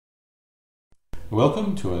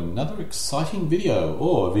Welcome to another exciting video,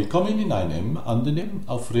 or willkommen in einem anderen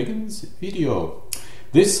aufregendes Video.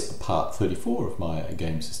 This part 34 of my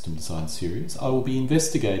game system design series, I will be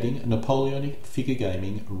investigating Napoleonic figure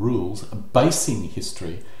gaming rules basing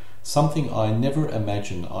history, something I never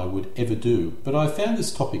imagined I would ever do, but I found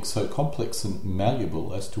this topic so complex and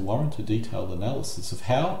malleable as to warrant a detailed analysis of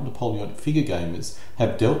how Napoleonic figure gamers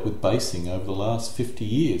have dealt with basing over the last 50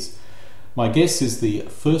 years. My guess is the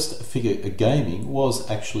first figure gaming was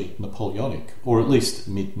actually Napoleonic, or at least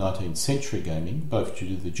mid-19th century gaming, both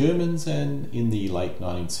due to the Germans and in the late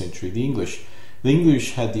 19th century the English. The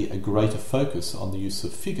English had a greater focus on the use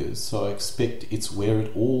of figures, so I expect it's where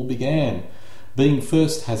it all began. Being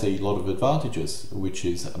first has a lot of advantages, which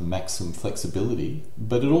is maximum flexibility,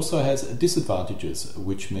 but it also has disadvantages,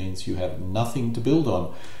 which means you have nothing to build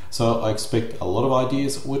on. So I expect a lot of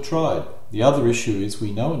ideas were tried. The other issue is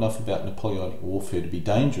we know enough about Napoleonic warfare to be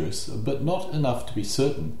dangerous, but not enough to be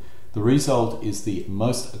certain. The result is the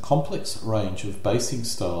most complex range of basing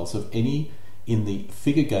styles of any in the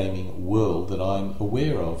figure gaming world that I'm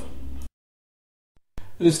aware of.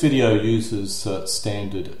 This video uses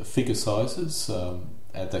standard figure sizes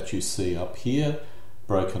that you see up here,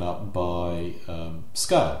 broken up by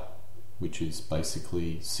scale, which is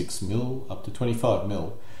basically 6mm up to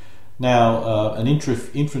 25mm. Now, an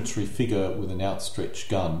infantry figure with an outstretched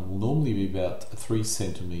gun will normally be about 3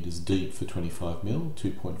 centimeters deep for 25mm,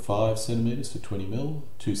 2.5 centimeters for 20mm,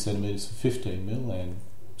 2 centimeters for 15mm, and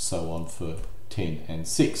so on for 10 and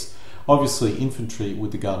 6. Obviously, infantry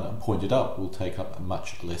with the gun pointed up will take up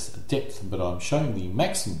much less depth, but I'm showing the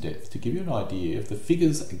maximum depth to give you an idea if the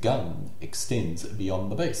figure's gun extends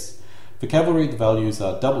beyond the base. For cavalry, the values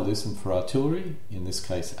are double this, and for artillery, in this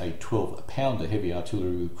case a 12-pounder heavy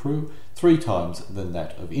artillery with crew, 3 times than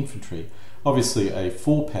that of infantry. Obviously, a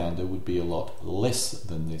 4-pounder would be a lot less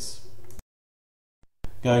than this.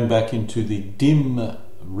 Going back into the dim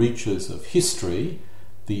reaches of history,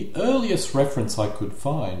 the earliest reference I could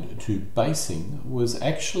find to basing was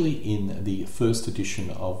actually in the first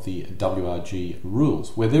edition of the WRG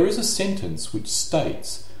rules, where there is a sentence which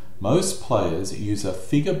states most players use a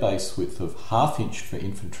figure base width of 1/2 inch for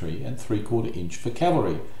infantry and 3/4 inch for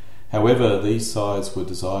cavalry. However, these sizes were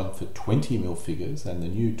designed for 20mm figures, and the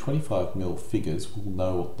new 25mm figures will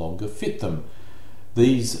no longer fit them.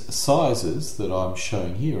 These sizes that I'm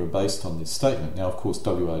showing here are based on this statement. Now, of course,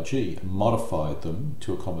 WRG modified them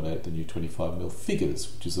to accommodate the new 25mm figures,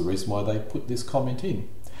 which is the reason why they put this comment in.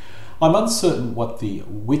 I'm uncertain what the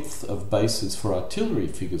width of bases for artillery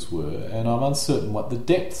figures were, and I'm uncertain what the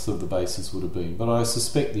depths of the bases would have been, but I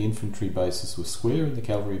suspect the infantry bases were square and the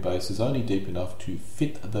cavalry bases only deep enough to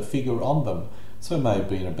fit the figure on them, so it may have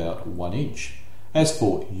been about 1 inch. As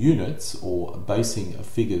for units, or basing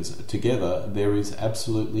figures together, there is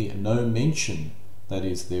absolutely no mention. That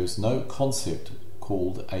is, there is no concept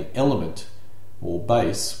called an element or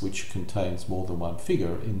base which contains more than one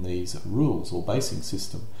figure in these rules or basing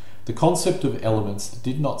system. The concept of elements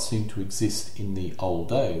did not seem to exist in the old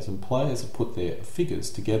days, and players put their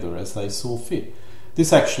figures together as they saw fit.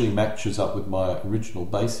 This actually matches up with my original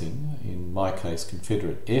basing, in my case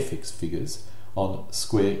Confederate airfix figures, on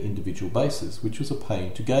square individual bases, which was a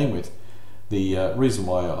pain to game with. The reason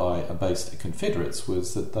why I based Confederates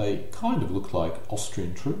was that they kind of looked like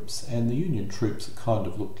Austrian troops, and the Union troops kind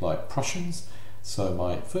of looked like Prussians, so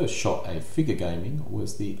my first shot at figure gaming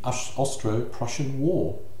was the Austro-Prussian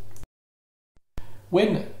War.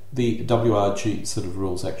 When the WRG set of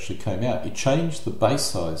rules actually came out, it changed the base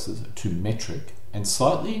sizes to metric and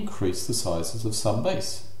slightly increased the sizes of some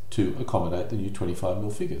base to accommodate the new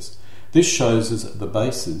 25mm figures. This shows us the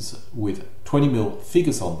bases with 20mm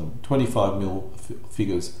figures on them. 25mm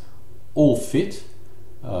figures all fit,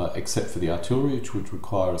 except for the artillery, which would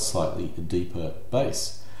require a slightly deeper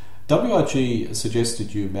base. WRG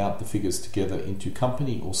suggested you mount the figures together into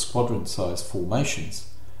company or squadron size formations.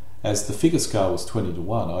 As the figure scale was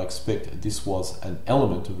 20:1, I expect this was an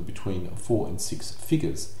element of between 4 and 6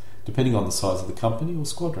 figures, depending on the size of the company or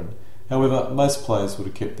squadron. However, most players would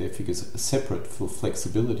have kept their figures separate for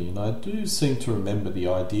flexibility, and I do seem to remember the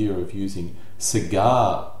idea of using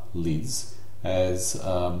cigar lids as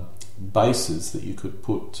bases that you could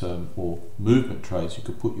put, or movement trays you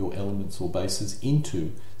could put your elements or bases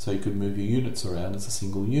into, so you could move your units around as a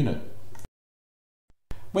single unit.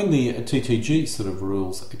 When the TTG sort of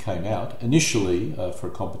rules came out, initially for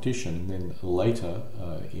a competition and then later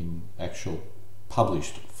in actual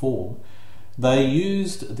published form, they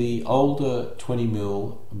used the older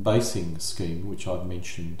 20mm basing scheme, which I've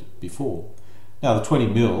mentioned before. Now, the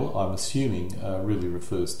 20mm, I'm assuming, really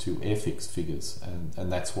refers to airfix figures,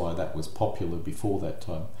 and that's why that was popular before that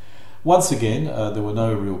time. Once again, there were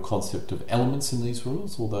no real concept of elements in these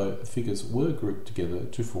rules, although figures were grouped together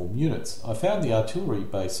to form units. I found the artillery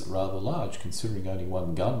base rather large, considering only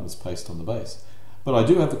one gun was placed on the base. But I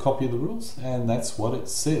do have a copy of the rules, and that's what it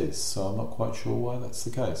says, so I'm not quite sure why that's the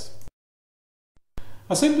case.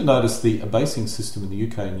 I seem to notice the basing system in the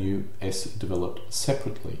UK and US developed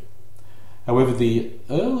separately. However, the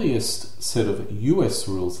earliest set of US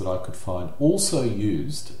rules that I could find also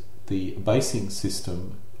used the basing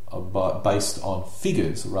system based on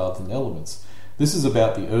figures rather than elements. This is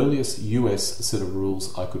about the earliest US set of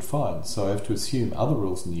rules I could find, so I have to assume other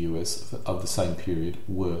rules in the US of the same period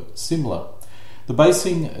were similar. The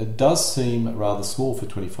basing does seem rather small for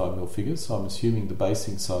 25mm figures, so I'm assuming the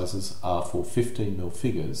basing sizes are for 15mm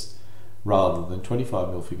figures rather than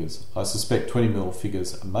 25mm figures. I suspect 20mm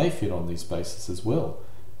figures may fit on these bases as well.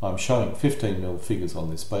 I'm showing 15mm figures on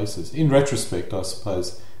this basis. In retrospect, I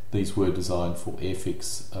suppose these were designed for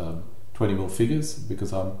Airfix 20mm figures,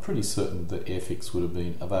 because I'm pretty certain that Airfix would have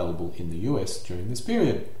been available in the US during this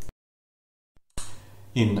period.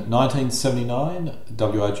 In 1979,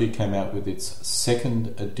 WRG came out with its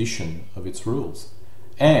second edition of its rules,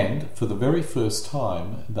 and for the very first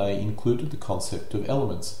time they included the concept of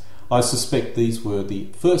elements. I suspect these were the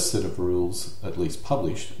first set of rules, at least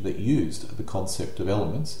published, that used the concept of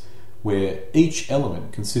elements, where each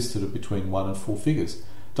element consisted of between 1 and 4 figures.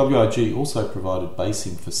 WRG also provided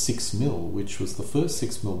basing for 6mm, which was the first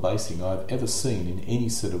 6mm basing I've ever seen in any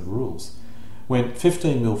set of rules. When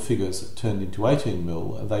 15mm figures turned into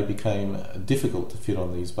 18mm, they became difficult to fit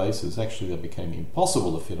on these bases. Actually, they became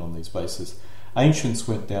impossible to fit on these bases. Ancients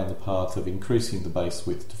went down the path of increasing the base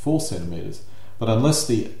width to 4 centimetres, but unless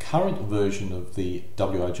the current version of the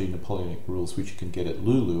WRG Napoleonic rules, which you can get at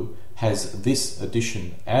Lulu, has this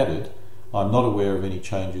addition added, I'm not aware of any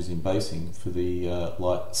changes in basing for the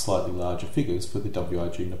slightly larger figures for the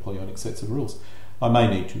WRG Napoleonic sets of rules. I may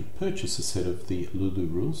need to purchase a set of the Lulu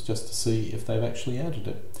rules just to see if they've actually added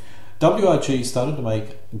it. WRG started to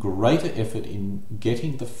make greater effort in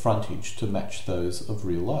getting the frontage to match those of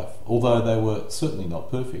real life, although they were certainly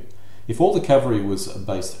not perfect. If all the cavalry was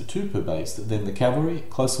based 2 per base, then the cavalry,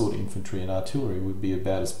 close order infantry and artillery would be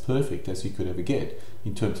about as perfect as you could ever get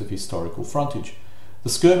in terms of historical frontage. The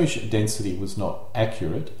skirmish density was not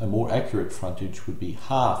accurate. A more accurate frontage would be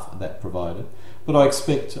half that provided, but I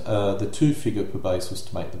expect the 2 figure per base was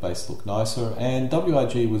to make the base look nicer, and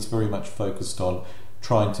WRG was very much focused on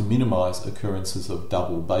trying to minimise occurrences of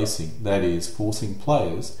double basing, that is, forcing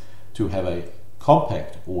players to have a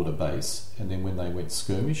compact order base, and then when they went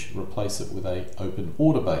skirmish, replace it with a open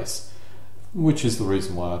order base, which is the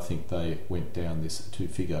reason why I think they went down this 2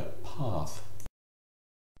 figure path.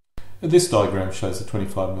 This diagram shows the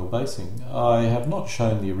 25mm basing. I have not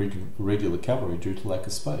shown the irregular cavalry due to lack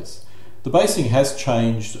of space. The basing has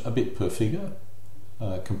changed a bit per figure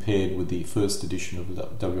compared with the first edition of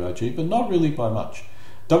the WRG, but not really by much.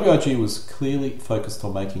 WRG was clearly focused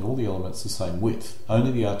on making all the elements the same width,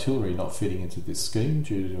 only the artillery not fitting into this scheme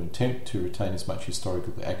due to an attempt to retain as much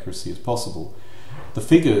historical accuracy as possible. The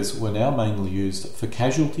figures were now mainly used for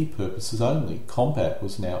casualty purposes only. Combat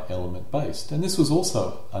was now element based, and this was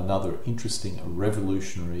also another interesting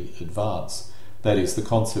revolutionary advance. That is, the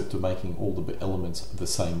concept of making all the elements the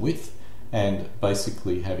same width and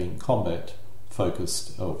basically having combat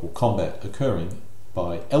focused or combat occurring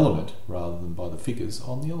by element rather than by the figures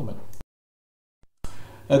on the element.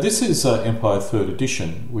 This is Empire 3rd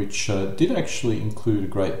edition, which did actually include a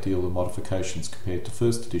great deal of modifications compared to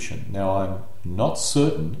 1st edition. Now, I'm not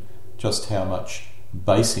certain just how much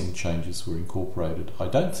basing changes were incorporated. I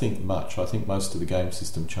don't think much. I think most of the game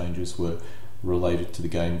system changes were related to the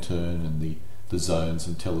game turn and the zones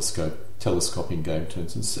and telescoping game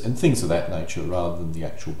turns and things of that nature rather than the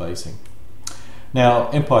actual basing. Now,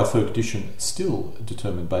 Empire 3rd edition still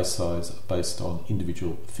determined base size based on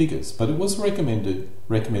individual figures, but it was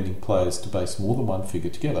recommending players to base more than one figure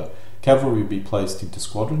together. Cavalry would be placed into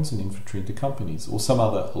squadrons and infantry into companies, or some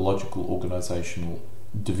other logical organisational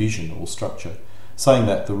division or structure, saying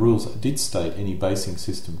that the rules did state any basing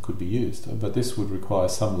system could be used, but this would require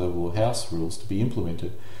some level of house rules to be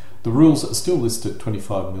implemented. The rules still listed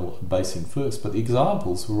 25mm basing first, but the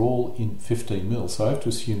examples were all in 15mm, so I have to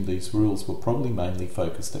assume these rules were probably mainly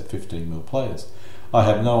focused at 15mm players. I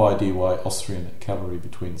have no idea why Austrian cavalry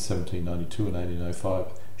between 1792 and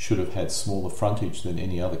 1805 should have had smaller frontage than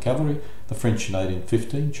any other cavalry. The French in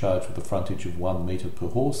 1815 charged with a frontage of 1 metre per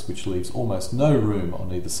horse, which leaves almost no room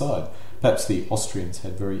on either side. Perhaps the Austrians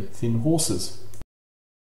had very thin horses.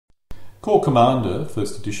 Corps Commander,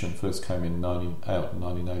 1st edition, first came in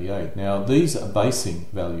 1988. Now, these basing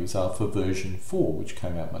values are for version 4, which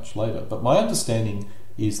came out much later, but my understanding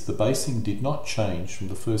is the basing did not change from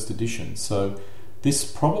the first edition. So this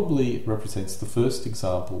probably represents the first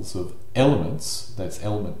examples of elements, that's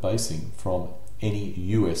element basing, from any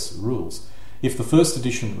US rules. If the first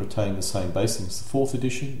edition retained the same basing as the fourth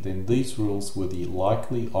edition, then these rules were the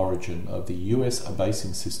likely origin of the US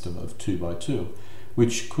basing system of 2x2,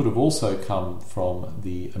 which could have also come from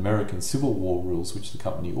the American Civil War rules, which the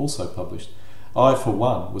company also published. I, for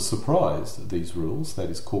one, was surprised that these rules, that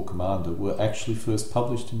is Corps Commander, were actually first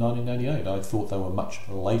published in 1988. I thought they were much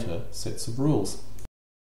later sets of rules.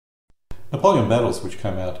 Napoleon Battles, which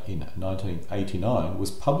came out in 1989,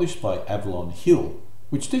 was published by Avalon Hill,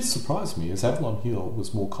 which did surprise me, as Avalon Hill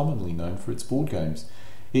was more commonly known for its board games.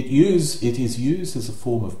 It is used as a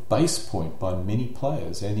form of base point by many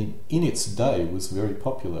players, and in its day was very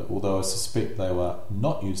popular, although I suspect they were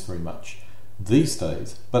not used very much these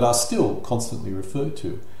days, but are still constantly referred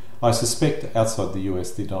to. I suspect outside the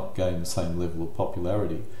US they did not gain the same level of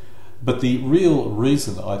popularity. But the real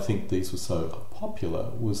reason I think these were so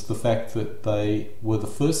popular was the fact that they were the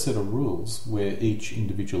first set of rules where each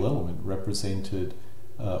individual element represented,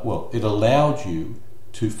 it allowed you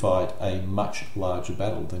to fight a much larger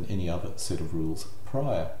battle than any other set of rules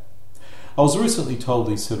prior. I was recently told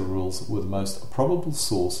these set of rules were the most probable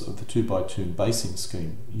source of the 2x2 basing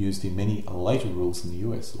scheme used in many later rules in the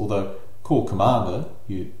US, although Corps Commander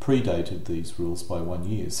predated these rules by 1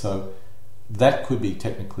 year, so that could be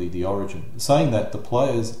technically the origin. Saying that, the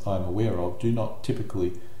players I'm aware of do not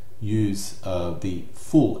typically use the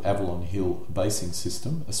full Avalon Hill basing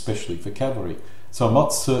system, especially for cavalry. So I'm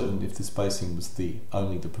not certain if this basing was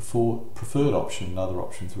only the preferred option and other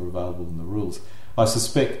options were available in the rules. I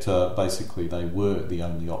suspect basically they were the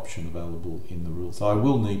only option available in the rules. I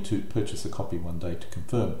will need to purchase a copy one day to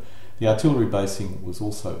confirm. The artillery basing was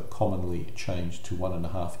also commonly changed to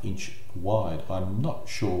 1.5 inch wide. I'm not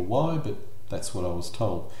sure why, but that's what I was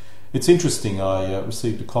told. It's interesting, I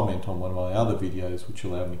received a comment on one of my other videos which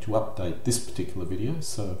allowed me to update this particular video,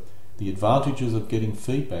 so the advantages of getting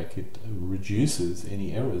feedback, it reduces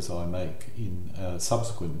any errors I make in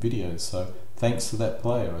subsequent videos, so thanks to that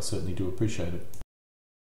player, I certainly do appreciate it.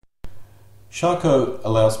 Charcot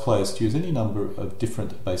allows players to use any number of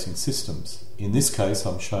different basing systems. In this case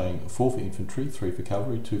I'm showing 4 for infantry, 3 for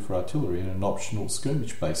cavalry, 2 for artillery and an optional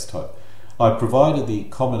skirmish base type. I provided the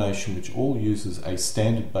combination which all uses a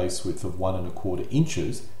standard base width of 1.25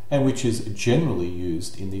 inches and which is generally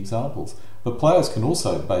used in the examples. But players can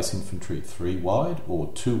also base infantry 3 wide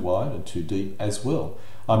or 2 wide and 2 deep as well.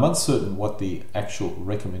 I'm uncertain what the actual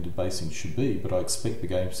recommended basing should be, but I expect the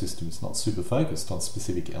game system is not super focused on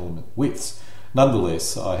specific element widths.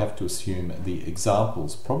 Nonetheless, I have to assume the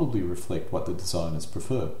examples probably reflect what the designers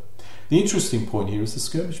prefer. The interesting point here is the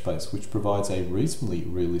skirmish base, which provides a reasonably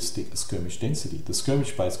realistic skirmish density. The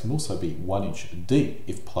skirmish base can also be 1 inch deep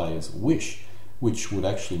if players wish, which would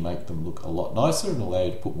actually make them look a lot nicer and allow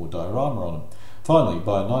you to put more diorama on them. Finally,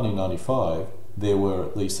 by 1995, there were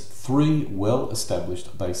at least 3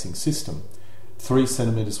 well-established basing systems. 3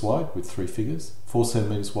 centimetres wide with 3 figures, 4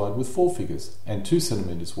 centimetres wide with 4 figures, and 2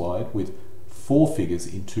 centimetres wide with 4 figures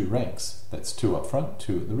in 2 ranks. That's 2 up front,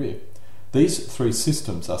 2 at the rear. These 3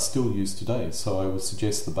 systems are still used today, so I would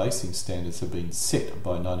suggest the basing standards have been set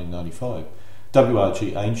by 1995.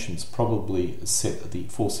 WRG Ancients probably set the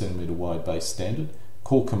 4 centimetre wide base standard.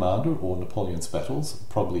 Corps Commander or Napoleon's Battles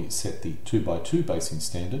probably set the 2x2 basing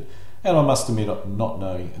standard, and I must admit not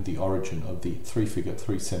knowing the origin of the 3-figure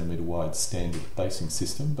 3 centimetre wide standard basing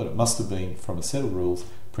system, but it must have been from a set of rules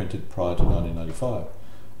printed prior to 1995.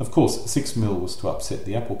 Of course, 6mm was to upset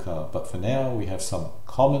the apple cart, but for now we have some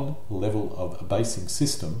common level of basing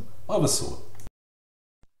system of a sort.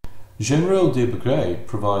 General de Broglie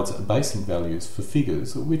provides basing values for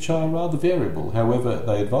figures which are rather variable. However,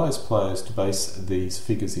 they advise players to base these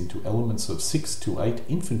figures into elements of 6 to 8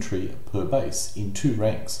 infantry per base in 2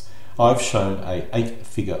 ranks. I've shown a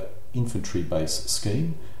 8-figure infantry base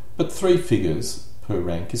scheme, but 3 figures per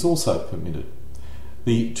rank is also permitted.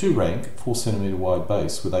 The 2-rank, 4 centimetre wide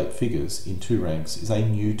base with 8 figures in 2 ranks is a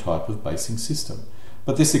new type of basing system.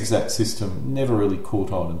 But this exact system never really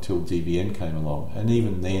caught on until DBN came along, and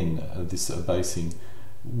even then this basing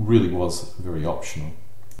really was very optional.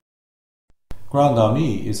 Grande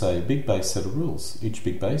Armée is a big base set of rules. Each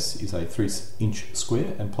big base is a 3-inch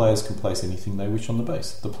square, and players can place anything they wish on the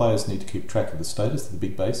base. The players need to keep track of the status of the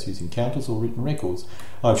big base using counters or written records.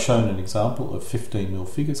 I've shown an example of 15mm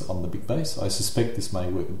figures on the big base. I suspect this may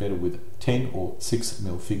work better with 10 or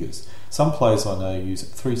 6mm figures. Some players I know use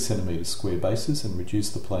 3 centimetre square bases and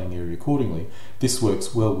reduce the playing area accordingly. This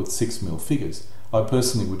works well with 6mm figures. I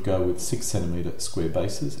personally would go with 6 centimetre square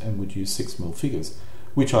bases and would use 6mm figures.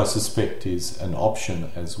 which I suspect is an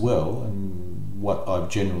option as well, and what I've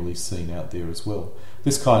generally seen out there as well.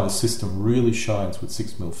 This kind of system really shines with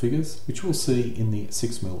 6mm figures, which we'll see in the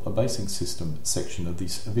 6mm basing system section of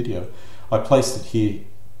this video. I placed it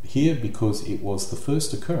here because it was the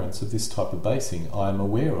first occurrence of this type of basing I am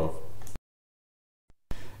aware of.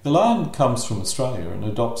 Elan comes from Australia and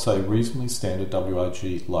adopts a reasonably standard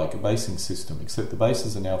WRG-like basing system, except the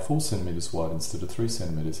bases are now 4 cm wide instead of 3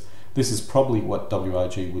 cm. This is probably what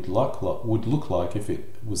WRG would look like if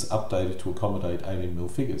it was updated to accommodate 18mm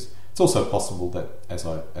figures. It's also possible that, as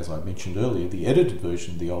I mentioned earlier, the edited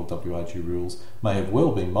version of the old WRG rules may have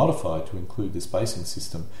well been modified to include this basing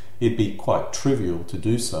system. It'd be quite trivial to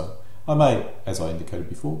do so. I may, as I indicated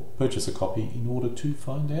before, purchase a copy in order to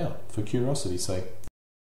find out, for curiosity's sake.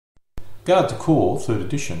 Garde du Corps 3rd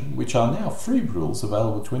edition, which are now free rules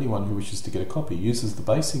available to anyone who wishes to get a copy, uses the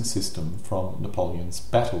basing system from Napoleon's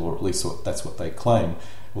battle, or at least that's what they claim,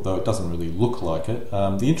 although it doesn't really look like it.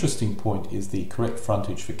 The interesting point is the correct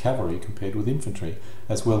frontage for cavalry compared with infantry,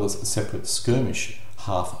 as well as separate skirmish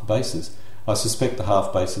half bases. I suspect the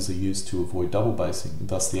half bases are used to avoid double basing, and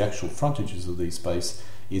thus the actual frontages of these bases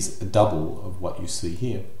is double of what you see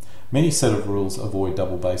here. Many set of rules avoid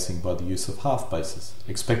double basing by the use of half bases,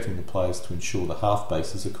 expecting the players to ensure the half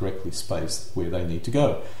bases are correctly spaced where they need to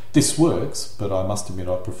go. This works, but I must admit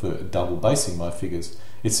I prefer double basing my figures.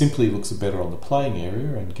 It simply looks better on the playing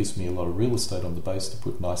area and gives me a lot of real estate on the base to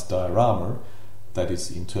put nice diorama, that is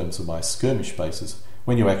in terms of my skirmish bases.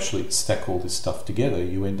 When you actually stack all this stuff together,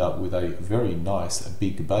 you end up with a very nice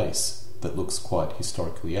big base that looks quite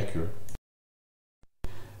historically accurate.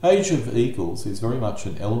 Age of Eagles is very much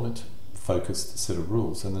an element-focused set of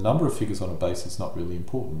rules, and the number of figures on a base is not really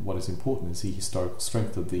important. What is important is the historical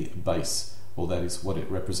strength of the base, or that is what it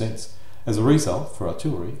represents. As a result, for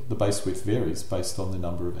artillery, the base width varies based on the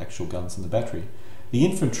number of actual guns in the battery. The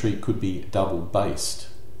infantry could be double-based,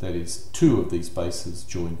 that is, 2 of these bases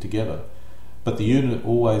joined together, but the unit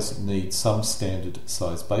always needs some standard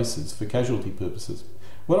size bases for casualty purposes.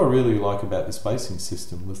 What I really like about this basing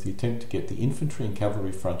system was the attempt to get the infantry and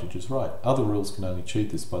cavalry frontages right. Other rules can only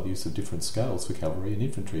achieve this by the use of different scales for cavalry and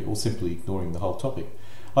infantry, or simply ignoring the whole topic.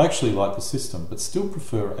 I actually like the system, but still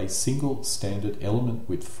prefer a single standard element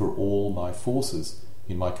width for all my forces,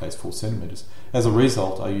 in my case 4 cm. As a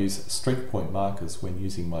result, I use strength point markers when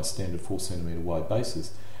using my standard 4 cm wide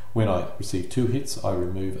bases. When I receive 2 hits, I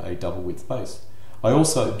remove a double width base. I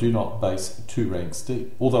also do not base 2 ranks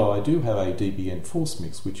deep, although I do have a DBN force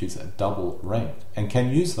mix which is double ranked and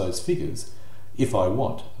can use those figures if I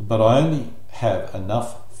want, but I only have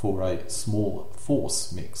enough for a small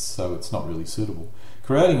force mix, so it's not really suitable.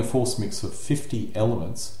 Creating a force mix of 50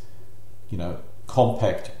 elements,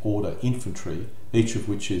 compact order infantry, each of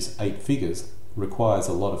which is 8 figures, requires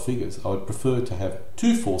a lot of figures. I would prefer to have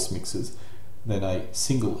 2 force mixes than a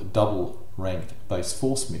single double ranked base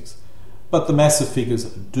force mix. But the massive figures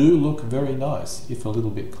do look very nice, if a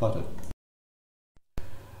little bit cluttered.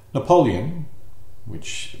 Napoleon,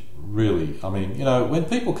 which really, when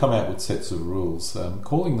people come out with sets of rules,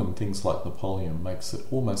 calling them things like Napoleon makes it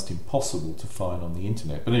almost impossible to find on the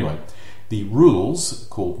internet. But anyway, the rules,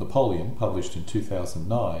 called Napoleon, published in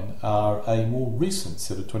 2009, are a more recent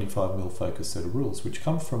set of 25mm focused set of rules, which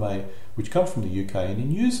come from the UK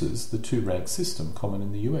and uses the 2-rank system common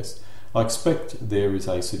in the US. I expect there is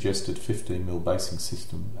a suggested 15mm basing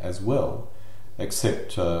system as well,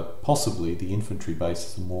 except possibly the infantry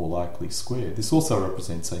bases are more likely square. This also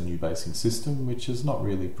represents a new basing system which has not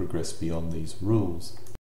really progressed beyond these rules.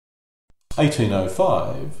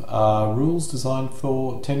 1805 are rules designed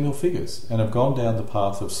for 10mm figures and have gone down the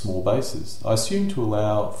path of small bases. I assume to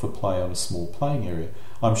allow for play on a small playing area.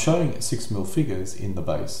 I'm showing 6mm figures in the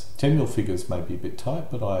base. 10mm figures may be a bit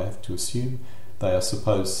tight, but I have to assume they are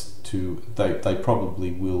supposed to, they probably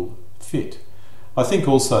will fit. I think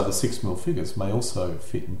also the 6mm figures may also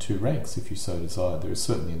fit in 2 ranks if you so desire. There is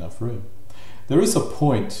certainly enough room. There is a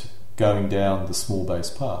point going down the small base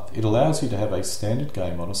path. It allows you to have a standard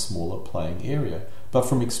game on a smaller playing area, but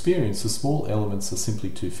from experience the small elements are simply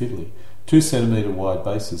too fiddly. 2 cm wide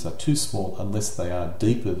bases are too small unless they are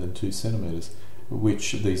deeper than 2 cm,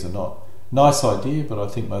 which these are not. Nice idea, but I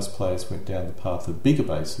think most players went down the path of bigger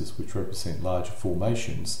bases, which represent larger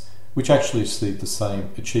formations, which actually achieves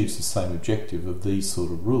the same objective of these sort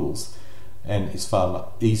of rules, and is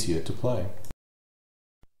far easier to play.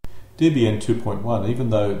 DBN 2.1,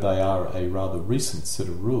 even though they are a rather recent set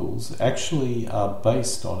of rules, actually are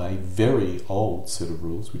based on a very old set of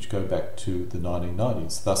rules which go back to the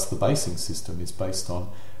 1990s. Thus the basing system is based on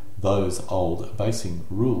those old basing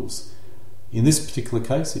rules. In this particular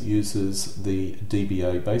case, it uses the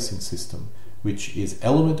DBA basing system, which is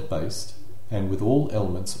element based and with all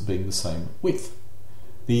elements being the same width.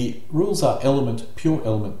 The rules are pure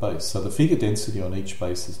element based, so the figure density on each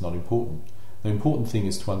base is not important. The important thing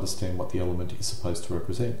is to understand what the element is supposed to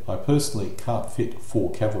represent. I personally can't fit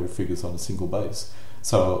 4 cavalry figures on a single base,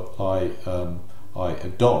 so I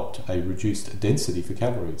adopt a reduced density for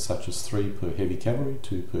cavalry, such as 3 per heavy cavalry,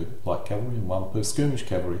 2 per light cavalry, and 1 per skirmish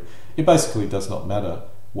cavalry. It basically does not matter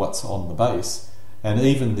what's on the base, and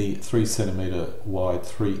even the 3 centimetre wide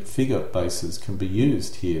 3 figure bases can be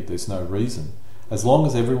used here. There's no reason. As long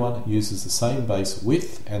as everyone uses the same base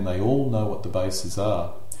width and they all know what the bases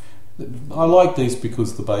are. I like these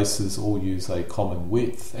because the bases all use a common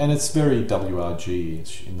width, and it's very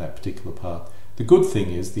WRG-ish in that particular part. The good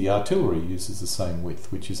thing is the artillery uses the same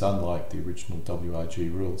width, which is unlike the original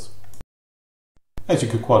WRG rules. As you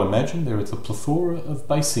could quite imagine, there is a plethora of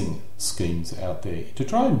basing schemes out there. To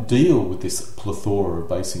try and deal with this plethora of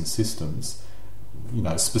basing systems,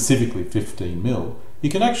 specifically 15mm, you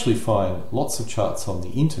can actually find lots of charts on the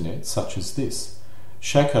internet, such as this.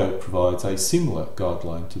 Shako provides a similar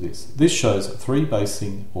guideline to this. This shows 3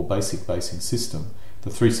 basing or basic basing system: the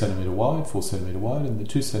 3 centimetre wide, 4 centimetre wide, and the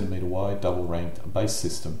 2 centimetre wide double ranked base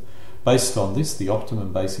system. Based on this, the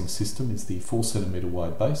optimum basing system is the 4 centimetre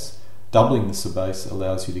wide base. Doubling this base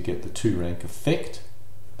allows you to get the 2 rank effect,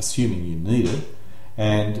 assuming you need it,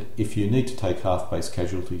 and if you need to take half base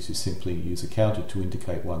casualties, you simply use a counter to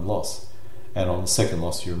indicate 1 loss, and on the second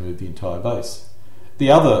loss you remove the entire base. The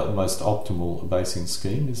other most optimal basing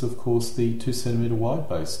scheme is of course the 2 centimetre wide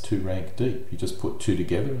base, 2 rank deep. You just put 2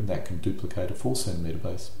 together and that can duplicate a 4 centimetre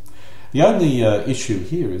base. The only issue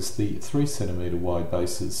here is the 3 centimetre wide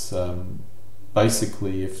bases.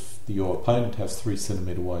 Basically, if your opponent has 3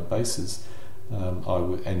 centimetre wide bases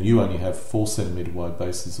and you only have 4 centimetre wide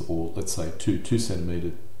bases, or let's say 2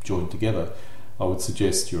 centimetre joined together, I would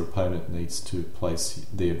suggest your opponent needs to place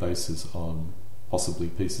their bases on possibly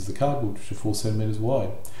pieces of cardboard which are 4 centimetres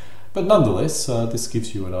wide. But nonetheless, this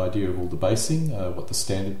gives you an idea of all the basing, what the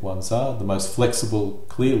standard ones are. The most flexible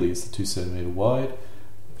clearly is the 2 centimetre wide,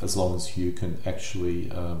 as long as you can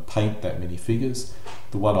actually paint that many figures.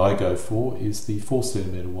 The one I go for is the 4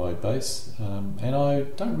 centimetre wide base, and I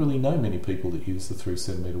don't really know many people that use the 3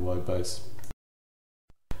 centimetre wide base.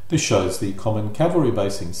 This shows the common cavalry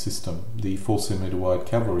basing system. The 4 centimetre wide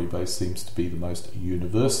cavalry base seems to be the most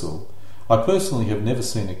universal. I personally have never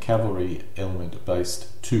seen a cavalry element based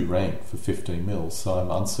 2 rank for 15mm, so I'm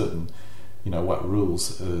uncertain what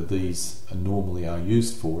rules these normally are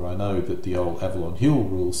used for. I know that the old Avalon Hill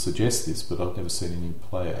rules suggest this, but I've never seen any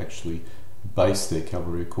player actually base their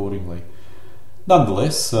cavalry accordingly.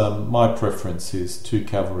 Nonetheless, my preference is 2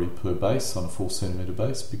 cavalry per base on a 4 centimetre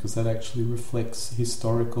base, because that actually reflects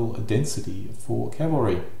historical density for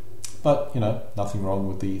cavalry. But, nothing wrong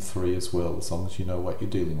with the 3 as well, as long as you know what you're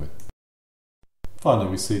dealing with. Finally,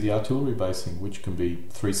 we see the artillery basing, which can be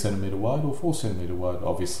 3 centimetre wide or 4 centimetre wide,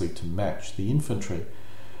 obviously to match the infantry.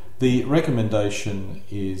 The recommendation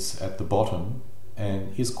is at the bottom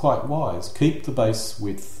and is quite wise. Keep the base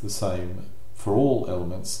width the same for all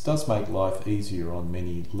elements. Does make life easier on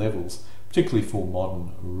many levels, particularly for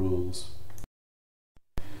modern rules.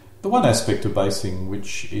 The one aspect of basing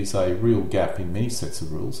which is a real gap in many sets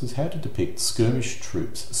of rules is how to depict skirmish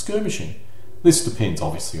troops skirmishing. This depends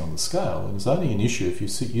obviously on the scale, and is only an issue if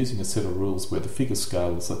you're using a set of rules where the figure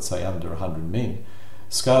scale is, let's say, under 100 men.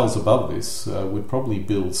 Scales above this would probably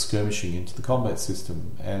build skirmishing into the combat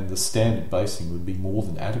system, and the standard basing would be more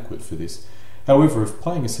than adequate for this. However, if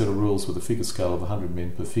playing a set of rules with a figure scale of 100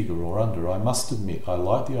 men per figure or under, I must admit I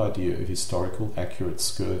like the idea of historical, accurate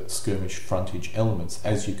skirmish frontage elements,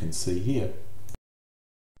 as you can see here.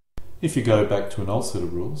 If you go back to an old set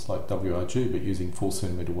of rules, like WRG, but using 4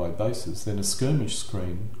 centimetre wide bases, then a skirmish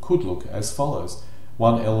screen could look as follows.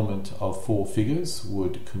 One element of 4 figures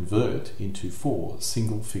would convert into 4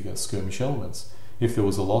 single figure skirmish elements. If there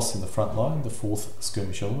was a loss in the front line, the 4th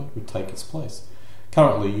skirmish element would take its place.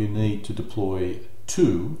 Currently, you need to deploy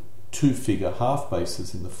 2 figure half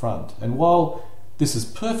bases in the front, and while this is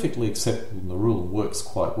perfectly acceptable in the rule and works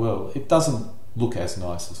quite well, it doesn't look as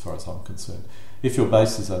nice as far as I'm concerned. If your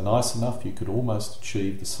bases are nice enough, you could almost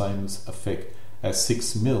achieve the same effect as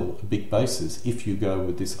 6mm big bases if you go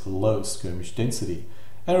with this low skirmish density,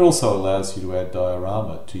 and it also allows you to add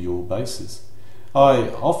diorama to your bases. I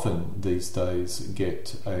often these days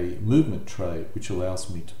get a movement tray which allows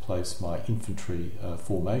me to place my infantry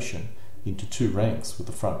formation into 2 ranks, with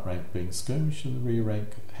the front rank being skirmish and the rear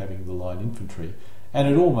rank having the line infantry, and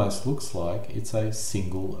it almost looks like it's a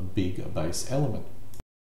single big base element.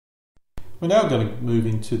 We're now going to move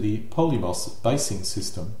into the polymos basing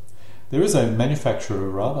system. There is a manufacturer of a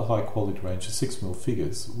rather high quality range of 6mm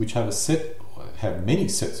figures which have many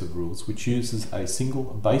sets of rules, which uses a single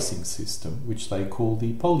basing system which they call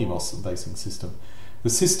the Polymos basing system. The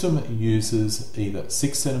system uses either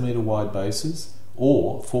 6cm wide bases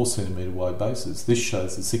or 4cm wide bases. This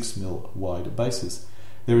shows the 6mm wide bases.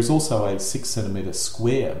 There is also a 6cm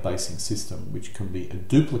square basing system which can be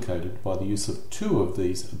duplicated by the use of two of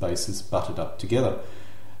these bases butted up together.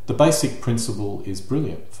 The basic principle is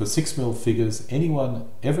brilliant. For 6mm figures,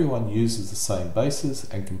 everyone uses the same bases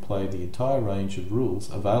and can play the entire range of rules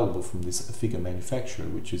available from this figure manufacturer,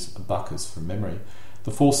 which is Buckers from memory.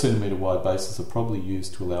 The 4cm wide bases are probably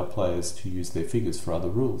used to allow players to use their figures for other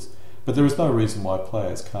rules, but there is no reason why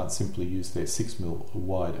players can't simply use their 6mm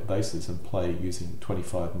wide bases and play using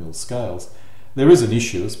 25mm scales. There is an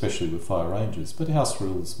issue, especially with fire ranges, but house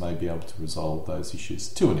rules may be able to resolve those issues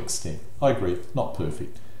to an extent. I agree, not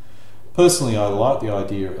perfect. Personally, I like the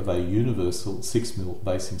idea of a universal 6mm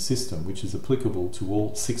basing system which is applicable to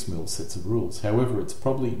all 6mm sets of rules. However, it's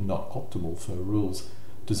probably not optimal for rules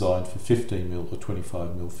designed for 15mm or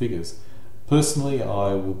 25mm figures. Personally,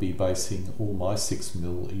 I will be basing all my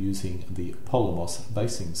 6mm using the Polymos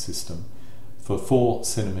basing system. For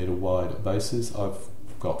 4cm wide bases, I've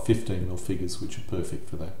got 15mm figures which are perfect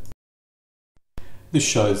for that. This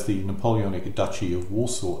shows the Napoleonic Duchy of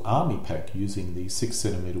Warsaw army pack using the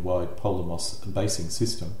 6cm wide Polymos basing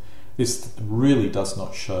system. This really does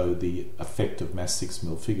not show the effect of mass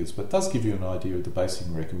 6mm figures, but does give you an idea of the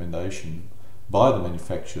basing recommendation by the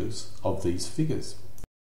manufacturers of these figures.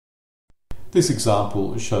 This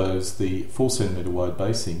example shows the 4cm wide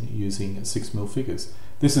basing using 6mm figures.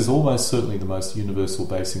 This is almost certainly the most universal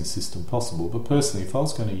basing system possible, but personally, if I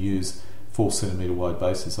was going to use 4cm wide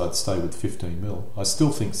bases, I'd stay with 15mm. I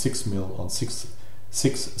still think 6mm on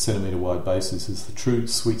 6cm wide bases is the true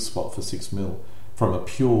sweet spot for 6mm from a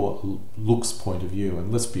pure looks point of view.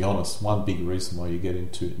 And let's be honest, one big reason why you get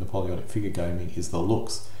into Napoleonic figure gaming is the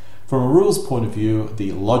looks. From a rules point of view,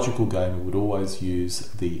 the logical gamer would always use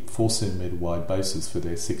the 4cm wide bases for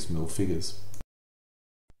their 6mm figures.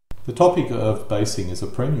 The topic of basing is a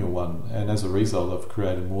perennial one, and as a result I've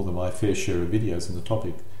created more than my fair share of videos on the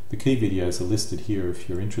topic. The key videos are listed here if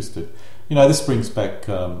you're interested. You know, this brings back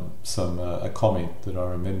a comment that I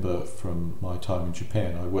remember from my time in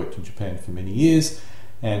Japan. I worked in Japan for many years,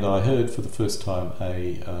 and I heard for the first time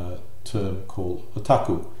a term called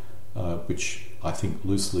otaku, which I think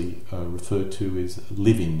loosely referred to as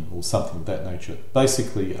live-in or something of that nature.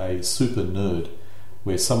 Basically a super nerd,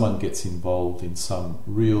 where someone gets involved in some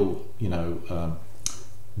real,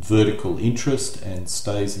 vertical interest and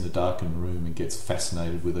stays in a darkened room and gets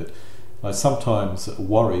fascinated with it. I sometimes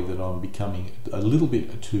worry that I'm becoming a little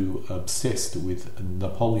bit too obsessed with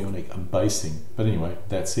Napoleonic basing, but anyway,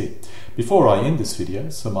 that's it. Before I end this video,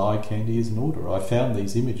 some eye candy is in order. I found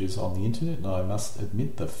these images on the internet and I must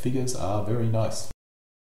admit the figures are very nice.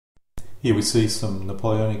 Here we see some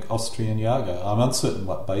Napoleonic Austrian Jager. I'm uncertain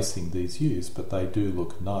what basing these use, but they do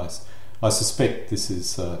look nice. I suspect this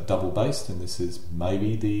is double based, and this is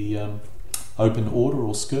maybe the open order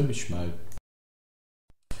or skirmish mode.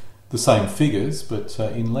 The same figures, but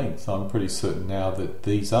in length. I'm pretty certain now that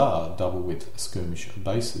these are double width skirmish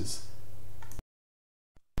bases.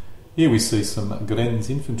 Here we see some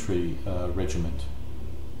Grenz Infantry regiment.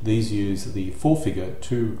 These use the 4-figure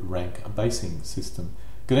 2-rank basing system.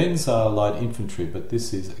 Grenz are light infantry, but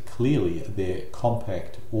this is clearly their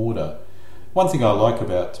compact order. One thing I like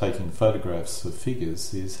about taking photographs of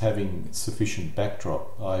figures is having sufficient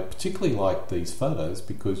backdrop. I particularly like these photos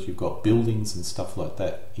because you've got buildings and stuff like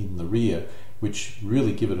that in the rear, which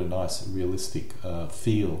really give it a nice realistic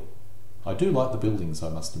feel. I do like the buildings, I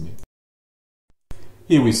must admit.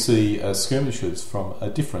 Here we see skirmishers from a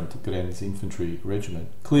different Grenz infantry regiment.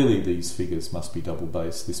 Clearly these figures must be double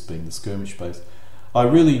based, this being the skirmish base. I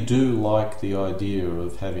really do like the idea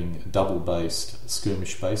of having double-based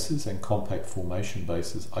skirmish bases and compact formation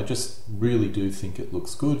bases. I just really do think it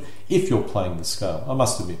looks good if you're playing the scale. I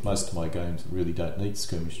must admit most of my games really don't need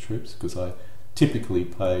skirmish troops because I typically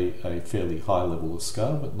play a fairly high level of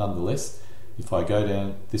scale, but nonetheless, if I go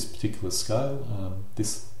down this particular scale,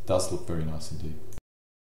 this does look very nice indeed.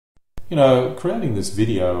 You know, creating this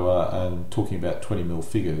video and talking about 20mm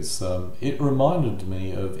figures, it reminded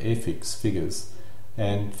me of Airfix figures.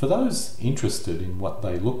 And for those interested in what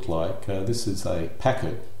they look like, this is a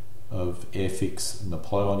packet of Airfix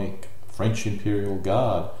Napoleonic French Imperial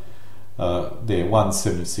Guard. They're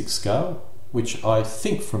 1/76 scale, which I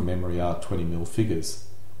think from memory are 20mm figures.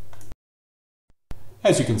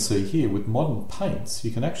 As you can see here, with modern paints,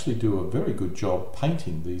 you can actually do a very good job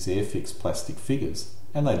painting these Airfix plastic figures,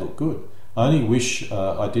 and they look good. I only wish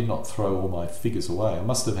I did not throw all my figures away. I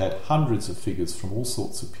must have had hundreds of figures from all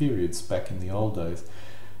sorts of periods back in the old days.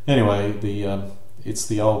 Anyway, it's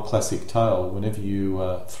the old classic tale. Whenever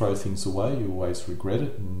you throw things away, you always regret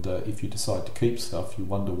it, and if you decide to keep stuff, you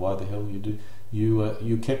wonder why the hell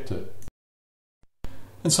you kept it.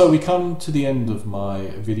 And so we come to the end of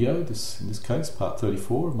my video, in this case part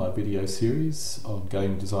 34 of my video series on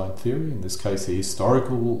game design theory, in this case a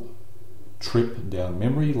historical trip down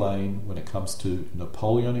memory lane when it comes to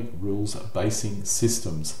Napoleonic rules basing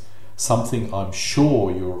systems, something I'm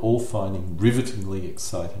sure you're all finding rivetingly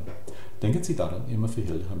exciting. Denken Sie daran, immer für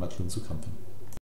Hilde heimatlichen zu kämpfen.